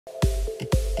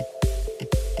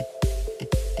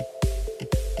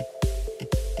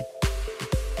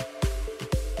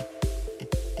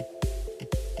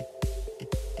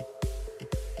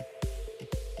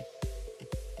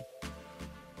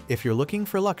If you're looking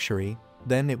for luxury,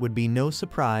 then it would be no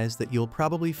surprise that you'll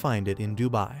probably find it in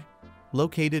Dubai.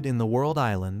 Located in the World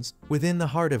Islands, within the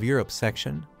Heart of Europe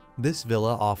section, this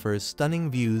villa offers stunning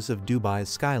views of Dubai's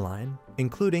skyline,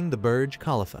 including the Burj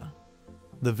Khalifa.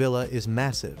 The villa is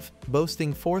massive,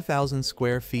 boasting 4,000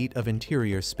 square feet of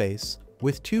interior space,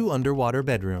 with 2 underwater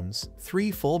bedrooms,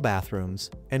 3 full bathrooms,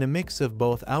 and a mix of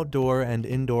both outdoor and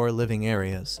indoor living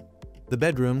areas. The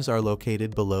bedrooms are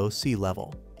located below sea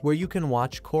level, where you can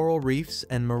watch coral reefs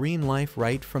and marine life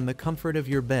right from the comfort of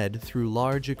your bed through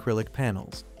large acrylic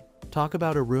panels. Talk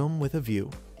about a room with a view.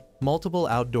 Multiple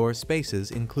outdoor spaces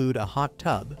include a hot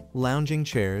tub, lounging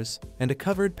chairs, and a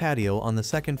covered patio on the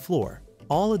second floor,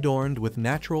 all adorned with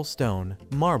natural stone,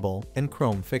 marble, and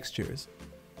chrome fixtures.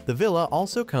 The villa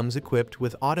also comes equipped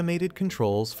with automated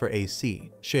controls for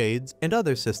AC, shades, and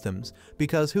other systems,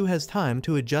 because who has time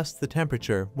to adjust the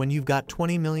temperature when you've got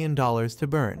 $20 million to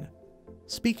burn?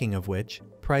 Speaking of which,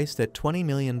 priced at $20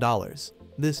 million,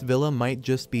 this villa might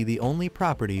just be the only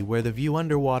property where the view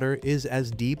underwater is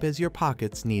as deep as your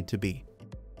pockets need to be.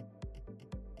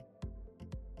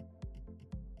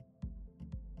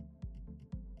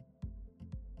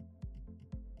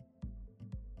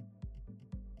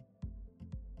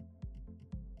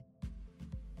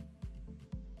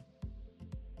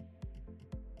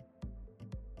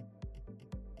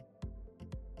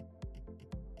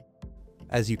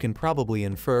 As you can probably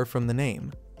infer from the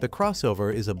name, the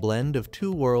crossover is a blend of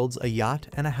 2 worlds, a yacht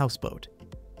and a houseboat.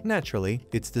 Naturally,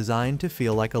 it's designed to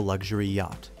feel like a luxury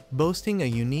yacht, boasting a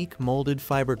unique molded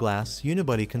fiberglass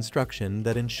unibody construction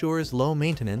that ensures low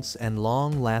maintenance and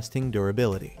long-lasting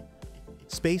durability.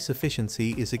 Space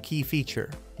efficiency is a key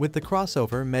feature, with the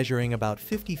crossover measuring about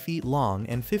 50 feet long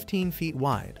and 15 feet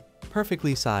wide,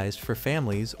 perfectly sized for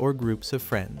families or groups of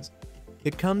friends.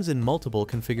 It comes in multiple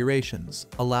configurations,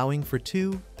 allowing for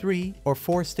 2, 3, or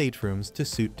 4 staterooms to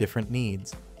suit different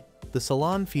needs. The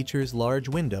salon features large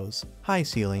windows, high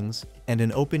ceilings, and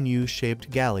an open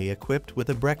U-shaped galley equipped with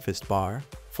a breakfast bar,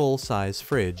 full-size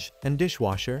fridge, and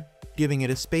dishwasher, giving it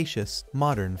a spacious,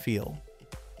 modern feel.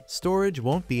 Storage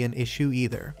won't be an issue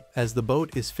either, as the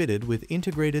boat is fitted with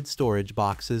integrated storage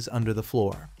boxes under the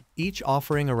floor, each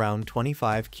offering around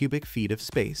 25 cubic feet of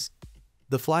space.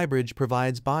 The flybridge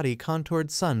provides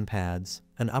body-contoured sun pads,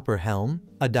 an upper helm,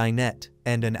 a dinette,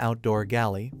 and an outdoor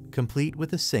galley, complete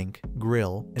with a sink,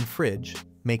 grill, and fridge,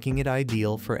 making it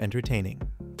ideal for entertaining.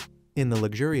 In the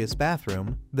luxurious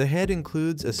bathroom, the head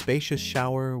includes a spacious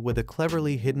shower with a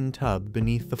cleverly hidden tub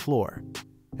beneath the floor.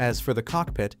 As for the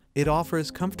cockpit, it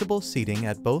offers comfortable seating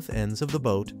at both ends of the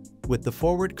boat, with the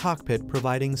forward cockpit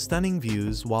providing stunning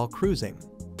views while cruising.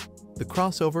 The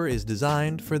crossover is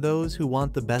designed for those who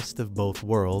want the best of both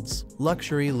worlds,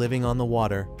 luxury living on the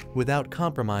water, without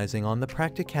compromising on the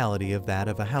practicality of that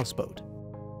of a houseboat.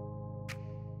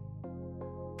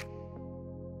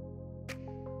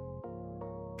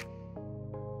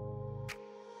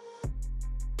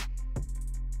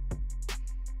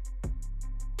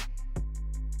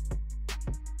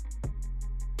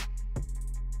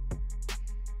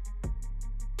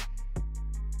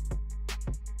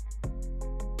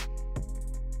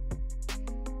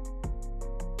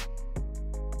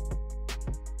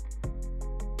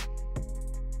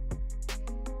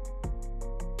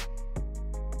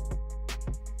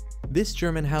 This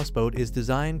German houseboat is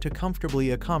designed to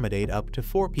comfortably accommodate up to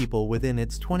 4 people within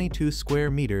its 22 square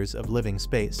meters of living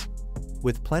space.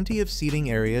 With plenty of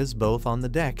seating areas both on the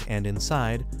deck and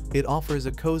inside, it offers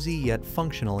a cozy yet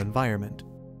functional environment.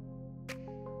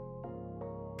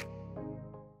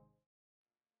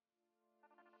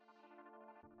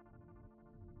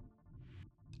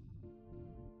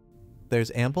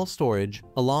 There's ample storage,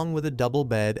 along with a double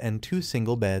bed and 2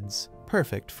 single beds,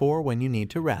 perfect for when you need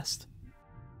to rest.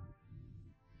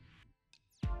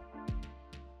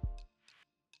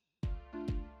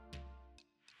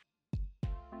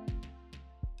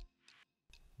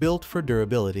 Built for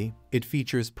durability, it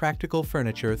features practical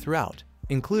furniture throughout,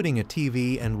 including a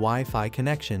TV and Wi-Fi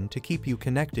connection to keep you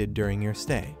connected during your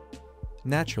stay.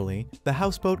 Naturally, the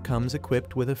houseboat comes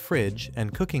equipped with a fridge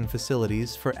and cooking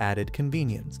facilities for added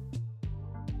convenience.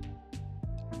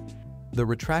 The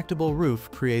retractable roof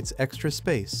creates extra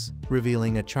space,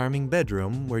 revealing a charming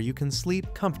bedroom where you can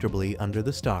sleep comfortably under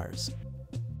the stars.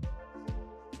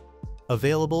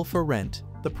 Available for rent,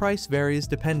 the price varies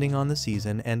depending on the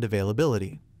season and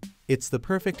availability. It's the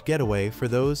perfect getaway for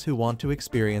those who want to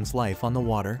experience life on the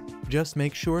water. Just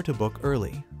make sure to book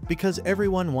early, because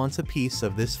everyone wants a piece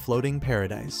of this floating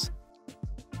paradise.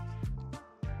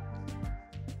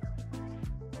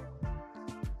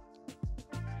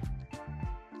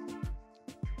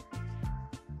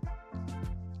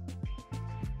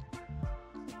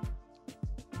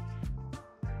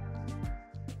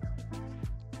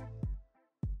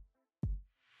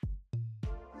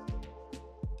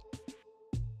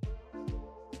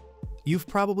 You've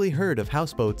probably heard of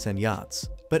houseboats and yachts,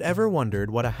 but ever wondered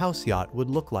what a house yacht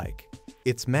would look like?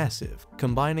 It's massive,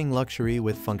 combining luxury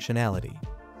with functionality.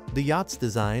 The yacht's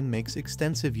design makes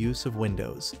extensive use of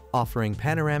windows, offering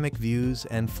panoramic views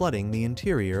and flooding the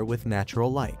interior with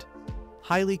natural light.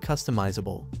 Highly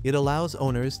customizable, it allows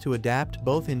owners to adapt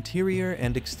both interior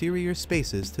and exterior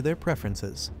spaces to their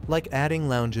preferences, like adding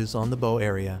lounges on the bow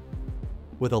area.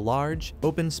 With a large,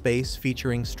 open space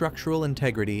featuring structural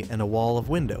integrity and a wall of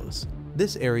windows,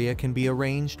 this area can be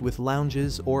arranged with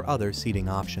lounges or other seating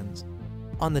options.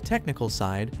 On the technical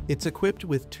side, it's equipped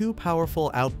with 2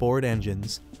 powerful outboard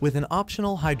engines, with an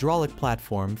optional hydraulic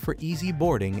platform for easy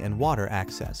boarding and water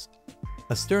access.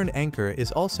 A stern anchor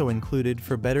is also included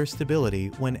for better stability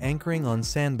when anchoring on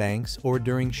sandbanks or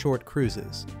during short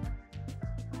cruises.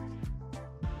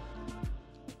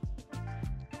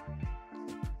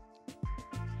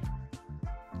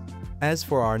 As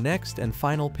for our next and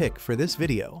final pick for this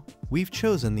video, we've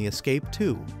chosen the Escape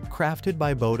 2, crafted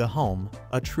by Boat Home,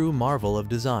 a true marvel of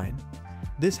design.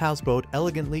 This houseboat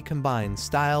elegantly combines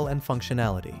style and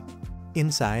functionality.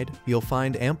 Inside, you'll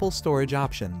find ample storage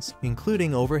options,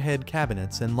 including overhead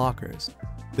cabinets and lockers.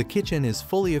 The kitchen is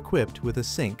fully equipped with a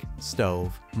sink,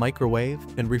 stove, microwave,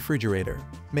 and refrigerator,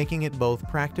 making it both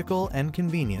practical and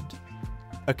convenient.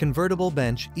 A convertible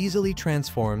bench easily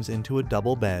transforms into a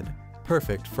double bed,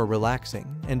 perfect for relaxing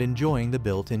and enjoying the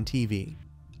built-in TV.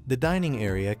 The dining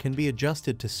area can be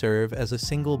adjusted to serve as a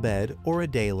single bed or a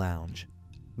day lounge.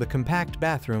 The compact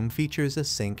bathroom features a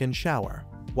sink and shower,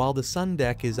 while the sun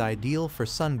deck is ideal for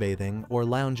sunbathing or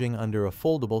lounging under a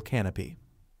foldable canopy.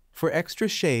 For extra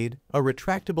shade, a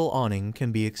retractable awning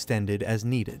can be extended as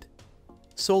needed.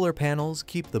 Solar panels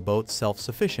keep the boat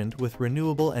self-sufficient with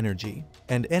renewable energy,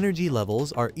 and energy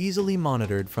levels are easily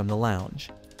monitored from the lounge.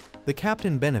 The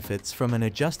captain benefits from an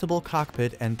adjustable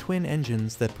cockpit and twin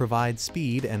engines that provide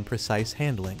speed and precise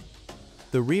handling.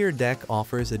 The rear deck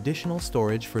offers additional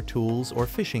storage for tools or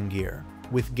fishing gear,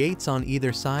 with gates on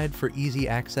either side for easy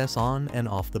access on and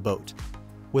off the boat.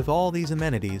 With all these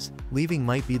amenities, leaving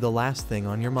might be the last thing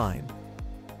on your mind.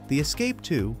 The Escape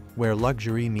 2, where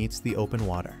luxury meets the open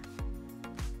water.